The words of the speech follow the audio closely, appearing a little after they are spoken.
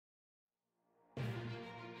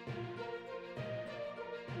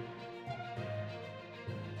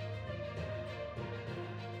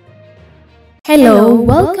Hello,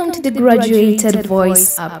 welcome to the graduated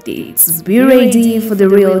voice updates. Be ready for the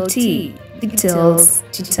real tea, details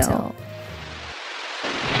to tell.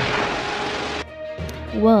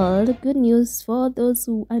 Well, the good news for those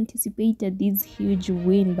who anticipated this huge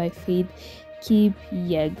win by Faith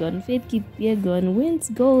Kipyegon. Faith Kipyegon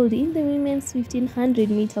wins gold in the women's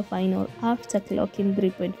 1500-meter final after clocking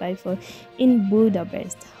 3.54 in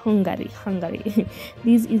Budapest, Hungary.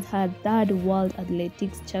 This is her third World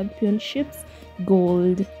Athletics Championships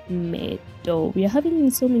gold medal. We are having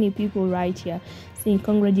so many people right here saying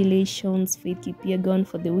congratulations Faith Kipyegon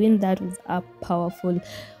for the win. That was a powerful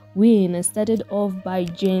win. Started off by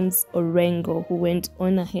James Orengo, who went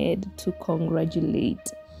on ahead to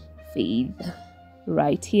congratulate Faith.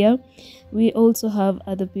 Right here we also have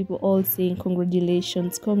other people all saying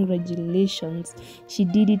congratulations, she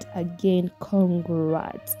did it again,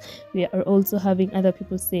 congrats. We are also having other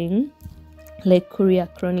people saying, like Korea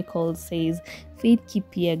Chronicles says, Faith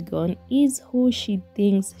Kipyegon is who she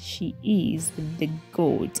thinks she is, the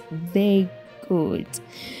GOAT.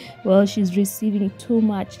 Well, she's receiving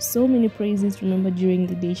so many praises. Remember, during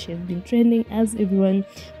the day she has been trending as everyone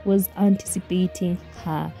was anticipating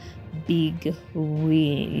her big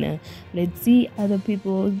win. Let's see other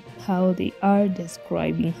people how they are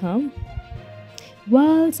describing her.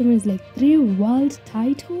 Well, someone's like 3 world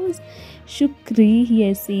titles. Shukri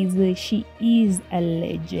here says she is a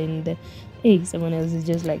legend. Hey, someone else is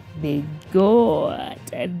just like the goat.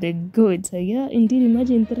 So yeah, indeed,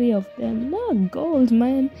 imagine 3 of them. No, gold,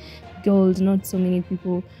 man, gold. Not so many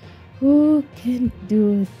people who can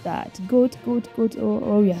do that. Goat.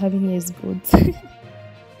 Oh, we're having nice goats.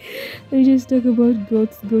 We just talk about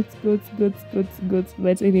goats.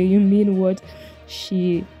 But anyway, you mean what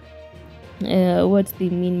they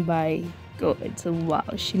mean by goat. Wow,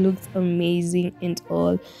 she looks amazing and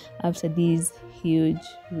all after this huge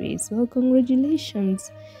race. Well,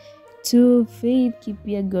 congratulations to Faith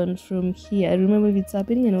Kipyegon from here. Remember, if it's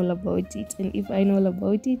happening, I know all about it, and if I know all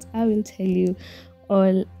about it, I will tell you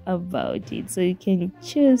all about it. So you can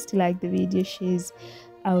choose to like the video, shares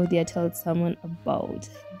out there, tell someone about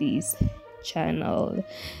this channel.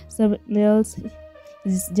 Someone else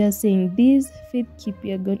is just saying this Faith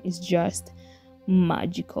Kipyegon is just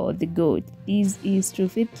magical, the GOAT. This is true.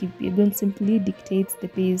 Faith Kipyegon simply dictates the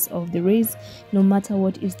pace of the race. No matter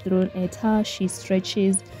what is thrown at her, she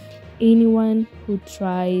stretches anyone who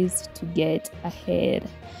tries to get ahead.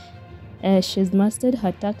 She's mastered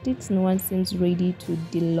her tactics. No one seems ready to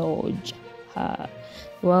dislodge her.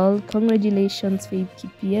 Well, congratulations Faith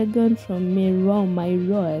Kipyegon from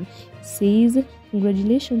Myron says,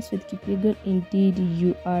 congratulations Faith Kipyegon, indeed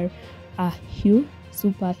you are a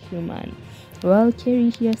superhuman. Well,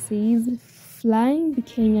 Kerry here says, flying the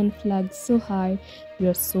Kenyan flag so high, we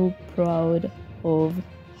are so proud of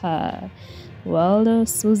her. Well,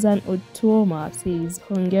 Susan Otoma says,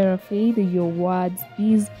 Hongera Faith, your words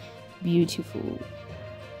is beautiful.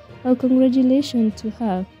 Well, congratulations to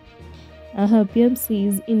her. Her PM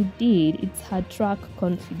says, indeed, it's her track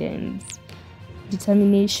confidence,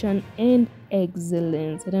 determination, and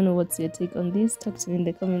excellence. I don't know what's your take on this. Talk to me in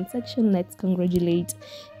the comment section. Let's congratulate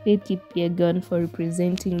Faith Kipyegon for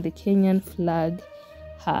representing the Kenyan flag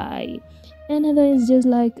high. Another is just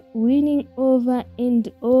like winning over and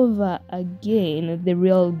over again, the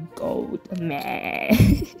real GOAT, man.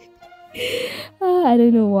 I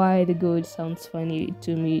don't know why the GOAT sounds funny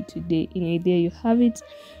to me today. Anyway, there you have it.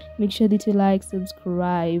 Make sure that you like,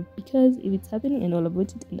 subscribe, because if it's happening, and all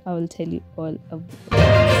about it, and I will tell you all about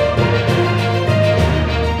it.